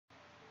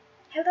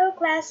Hello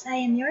class, I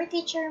am your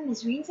teacher,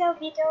 Ms. Rinzel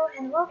Vito,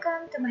 and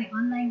welcome to my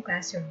online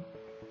classroom.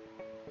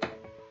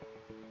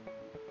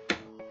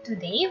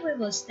 Today we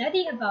will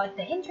study about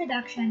the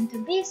introduction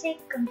to basic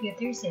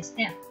computer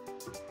system.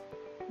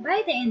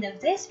 By the end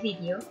of this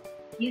video,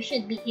 you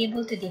should be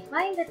able to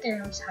define the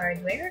terms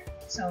hardware,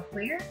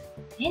 software,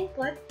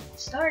 input,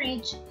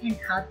 storage, and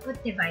output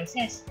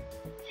devices,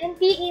 and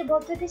be able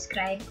to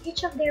describe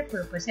each of their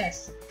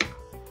purposes.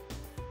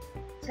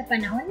 Sa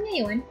panahon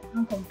ngayon,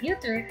 ang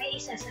computer ay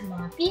isa sa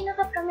mga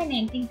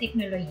pinaka-prominenteng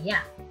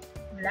teknolohiya.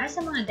 Mula sa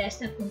mga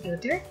desktop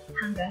computer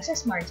hanggang sa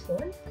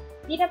smartphone,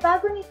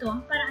 binabago nito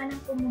ang paraan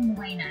ng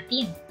pamumuhay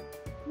natin.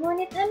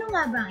 Ngunit ano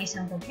nga ba ang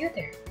isang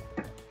computer?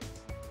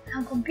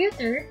 Ang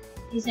computer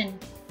is an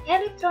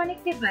electronic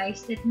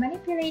device that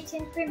manipulates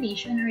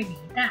information or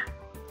data.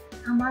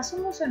 Ang mga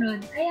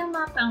sumusunod ay ang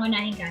mga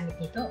pangunahing gamit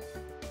nito.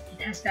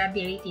 It has the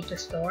ability to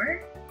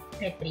store,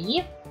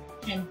 retrieve,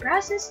 and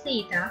process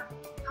data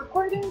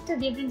according to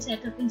given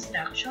set of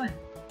instruction.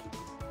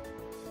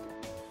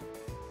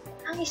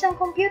 Ang isang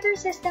computer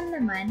system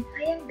naman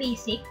ay ang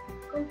basic,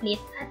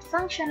 complete at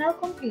functional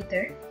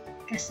computer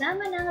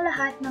kasama ng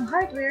lahat ng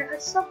hardware at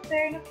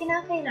software na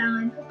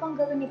kinakailangan upang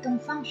gawin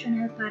itong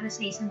functional para sa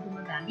isang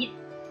gumagamit.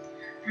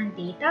 Ang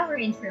data or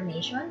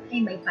information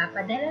ay may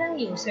papadala ng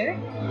user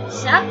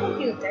sa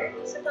computer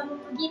sa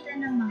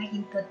pamamagitan ng mga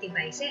input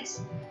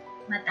devices.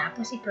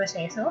 Matapos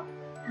iproseso,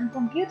 ang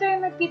computer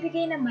ay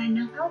magbibigay naman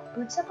ng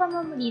output sa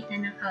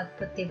pamamagitan ng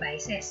output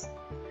devices.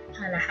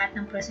 Ang lahat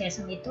ng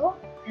prosesong ito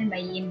ay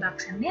mai-imbak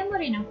sa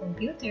memory ng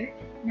computer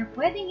na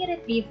pwedeng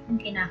i-retrieve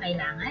kung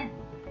kinakailangan.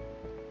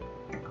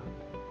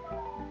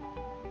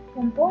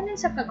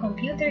 Components of a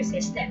computer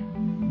system.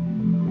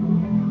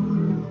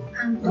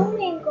 Ang two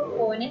main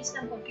components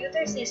ng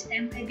computer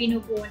system ay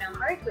binubuo ng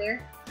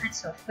hardware at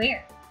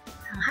software.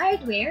 Ang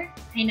hardware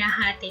ay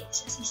nahati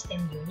sa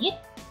system unit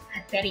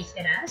at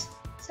peripherals,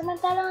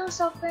 samantalang ang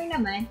software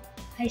naman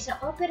ay sa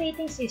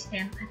operating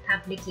system at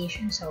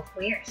application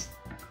softwares.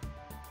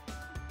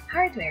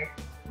 Hardware,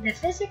 the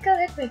physical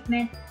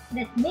equipment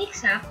that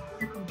makes up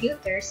the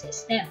computer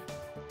system.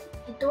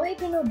 Ito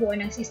ay binubuo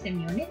ng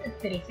system unit at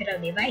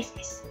peripheral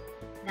devices.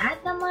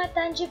 Lahat ng mga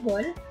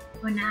tangible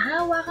o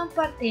nahahawakang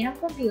parte ng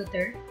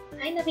computer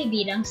ay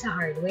nabibilang sa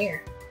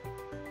hardware.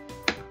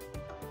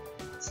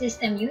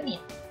 System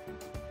unit,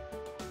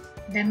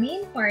 the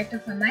main part of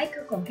a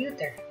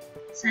microcomputer,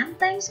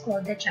 sometimes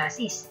called the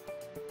chassis.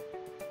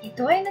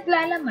 Ito ay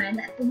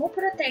naglalaman at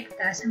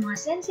pumuprotekta sa mga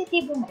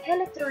sensitibong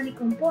electronic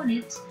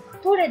components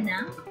tulad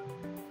ng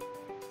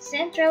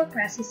Central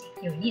Processing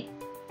Unit,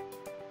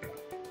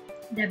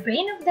 the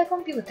brain of the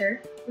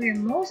computer where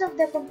most of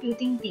the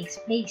computing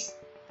takes place,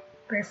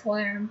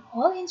 perform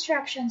all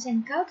instructions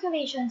and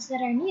calculations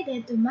that are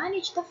needed to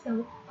manage the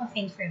flow of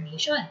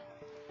information.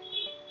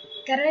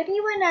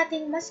 Karaniwan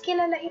nating mas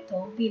kilala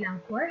ito bilang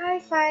Core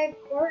i5,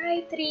 Core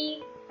i3,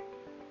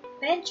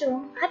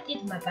 Pentium at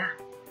iba pa.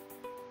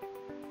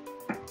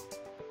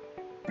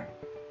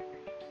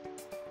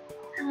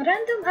 Ang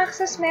random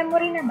access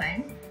memory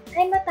naman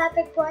ay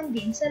matatagpuan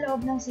din sa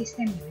loob ng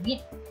system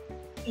unit.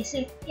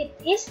 It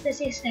is the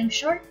system's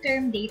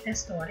short-term data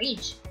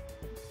storage.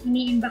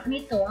 Iniimbak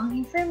nito ang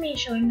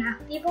information na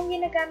aktibong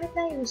ginagamit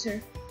ng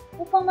user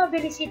upang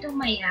mabilis itong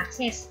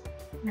mai-access.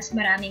 Mas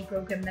maraming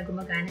program na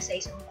gumagana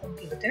sa isang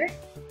computer,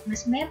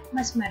 mas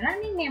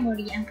maraming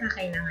memory ang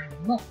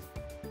kakailanganin mo.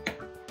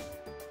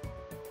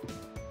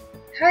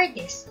 Hard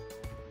disk,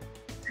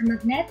 a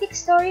magnetic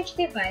storage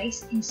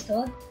device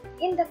installed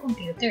in the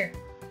computer.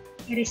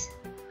 It is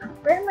a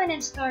permanent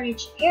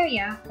storage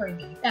area for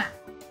data.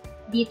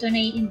 Dito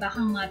naiimbak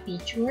ang mga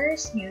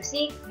pictures,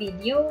 music,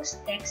 videos,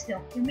 text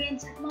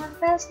documents, at mga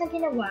files na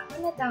ginawa o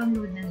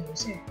na-download ng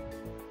user.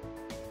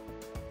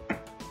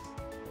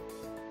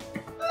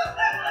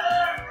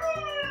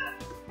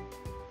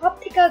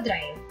 Optical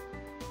drive,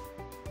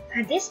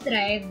 a disk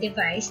drive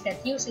device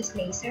that uses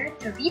laser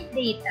to read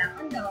data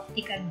on the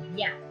optical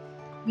media.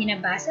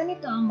 Binabasa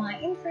nito ang mga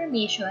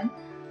information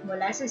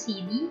mula sa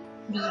CD,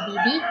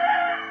 DVD,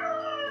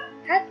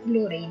 at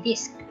Blu-ray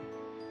disc.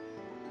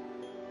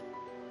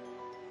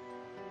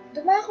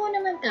 Dumako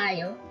naman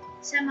tayo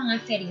sa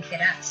mga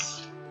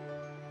peripherals.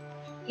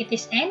 It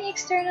is any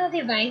external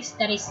device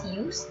that is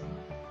used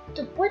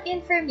to put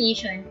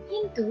information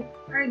into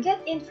or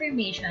get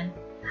information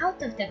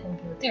out of the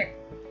computer.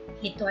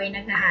 Ito ay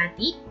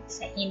naghahati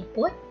sa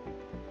input,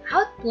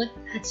 output,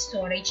 at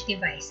storage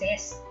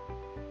devices.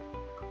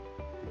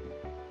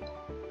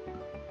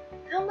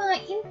 Ang mga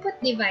input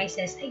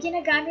devices ay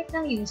ginagamit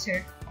ng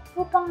user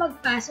upang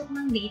magpasok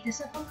ng data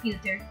sa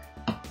computer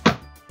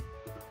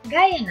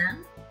gaya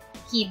ng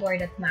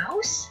keyboard at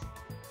mouse,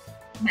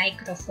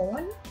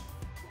 microphone,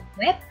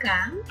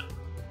 webcam,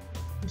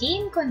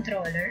 game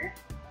controller,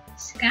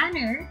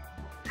 scanner,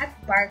 at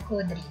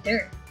barcode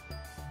reader.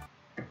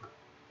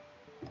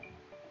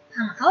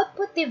 Ang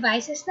output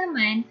devices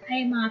naman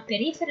ay mga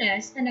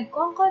peripherals na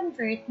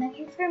nagko-convert ng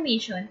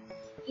information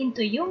into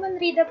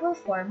human-readable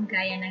form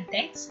gaya ng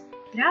text,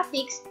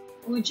 graphics,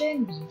 audio,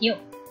 and video.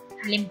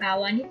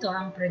 Halimbawa nito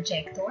ang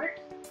projector,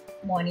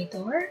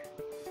 monitor,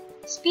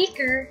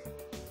 speaker,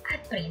 at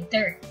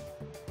printer.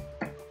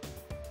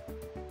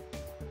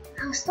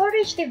 Ang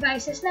storage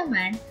devices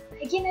naman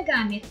ay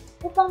ginagamit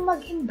upang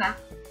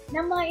mag-imbak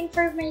ng mga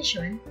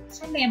information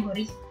sa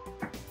memory.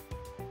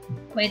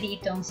 Pwede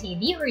itong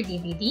CD or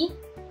DVD,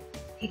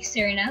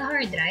 external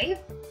hard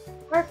drive,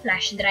 or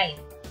flash drive.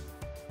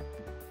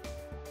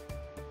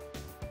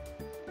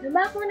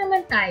 Lumako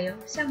naman tayo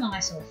sa mga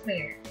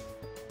software.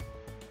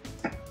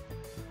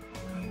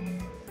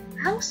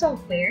 Ang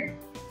software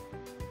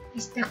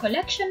is the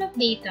collection of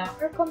data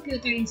or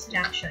computer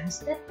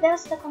instructions that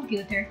tells the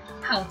computer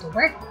how to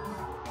work.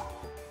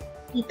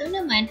 Ito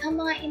naman ang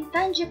mga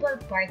intangible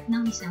part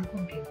ng isang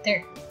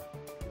computer.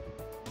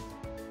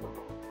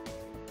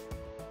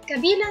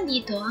 Kabilang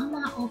dito ang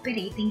mga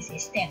operating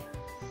system.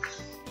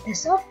 The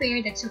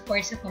software that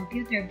supports a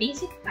computer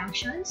basic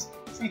functions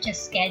such as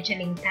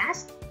scheduling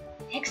tasks,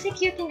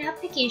 executing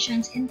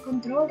applications, and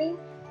controlling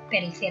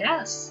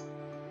peripherals.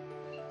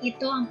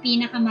 Ito ang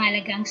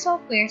pinakamahalagang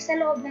software sa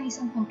loob ng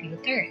isang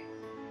computer.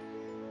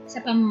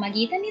 Sa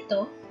pamamagitan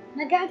nito,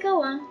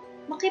 nagagawang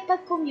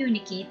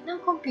makipag-communicate ng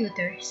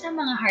computer sa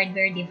mga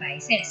hardware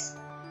devices.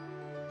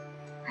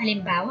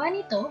 Halimbawa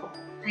nito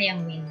ay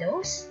ang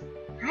Windows,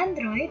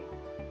 Android,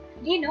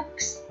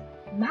 Linux,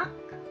 Mac,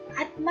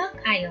 at Mac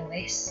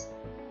iOS.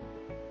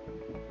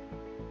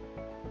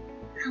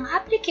 Ang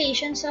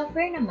application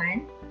software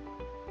naman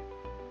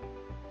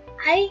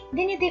ay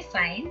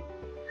dinidefine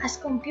as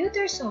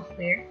computer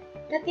software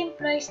that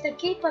employs the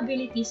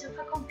capabilities of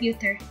a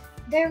computer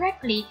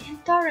directly and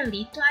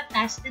thoroughly to a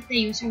task that the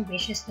user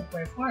wishes to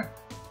perform.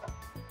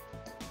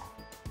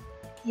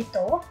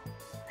 Ito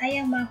ay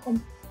ang mga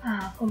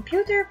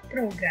computer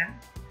program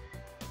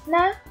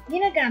na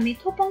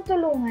ginagamit upang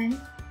tulungan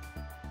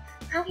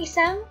ang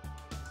isang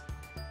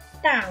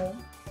tao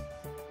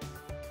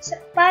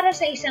para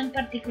sa isang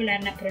partikular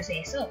na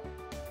proseso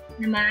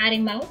na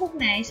maaaring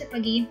mauugnay sa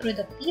pagiging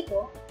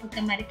produktibo,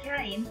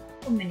 pagkamarikain,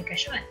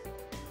 komunikasyon.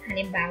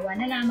 Halimbawa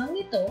na lamang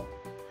nito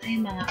ay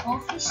mga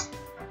office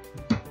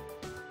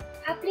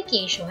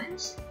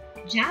applications,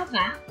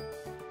 Java,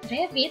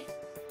 Revit,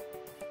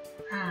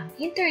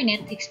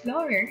 Internet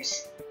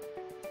Explorers,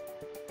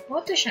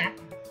 Photoshop,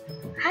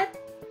 at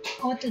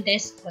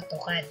Autodesk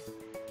AutoCAD.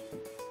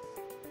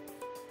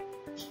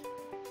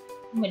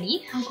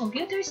 Muli, ang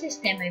computer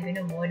system ay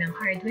binubuo ng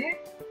hardware,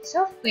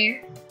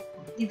 software,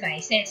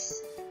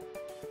 devices.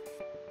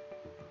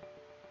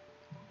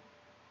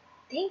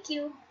 Thank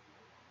you!